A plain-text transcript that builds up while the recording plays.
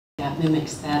that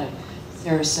mimics that of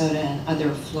Sarasota and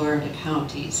other Florida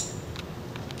counties.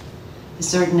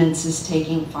 This ordinance is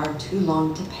taking far too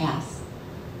long to pass.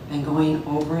 Been going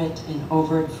over it and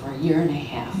over it for a year and a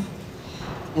half.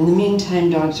 In the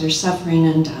meantime, dogs are suffering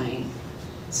and dying.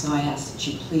 So I ask that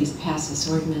you please pass this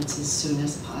ordinance as soon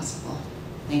as possible.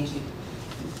 Thank you.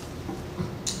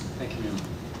 Thank you, ma'am.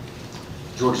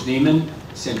 George Neiman,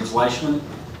 Sandra Fleischman,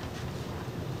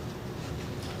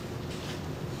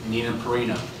 Nina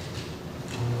Perino.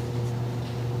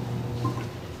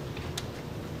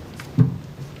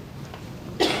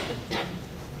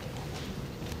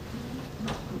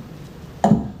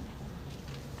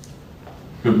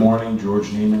 Good morning, George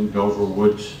Neiman, Dover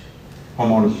Woods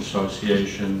Homeowners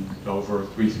Association, Dover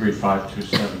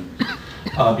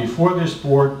 33527. Before this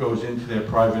board goes into their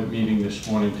private meeting this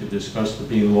morning to discuss the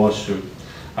Bean lawsuit,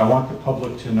 I want the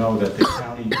public to know that the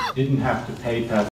county didn't have to pay